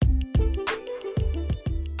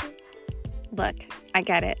Look, I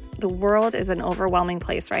get it. The world is an overwhelming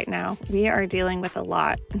place right now. We are dealing with a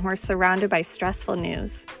lot, and we're surrounded by stressful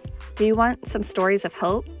news. Do you want some stories of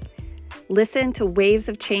hope? Listen to Waves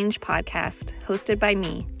of Change podcast, hosted by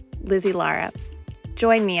me, Lizzie Lara.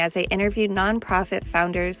 Join me as I interview nonprofit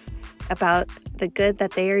founders about the good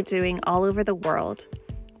that they are doing all over the world.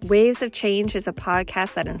 Waves of Change is a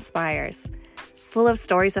podcast that inspires, full of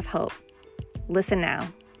stories of hope. Listen now.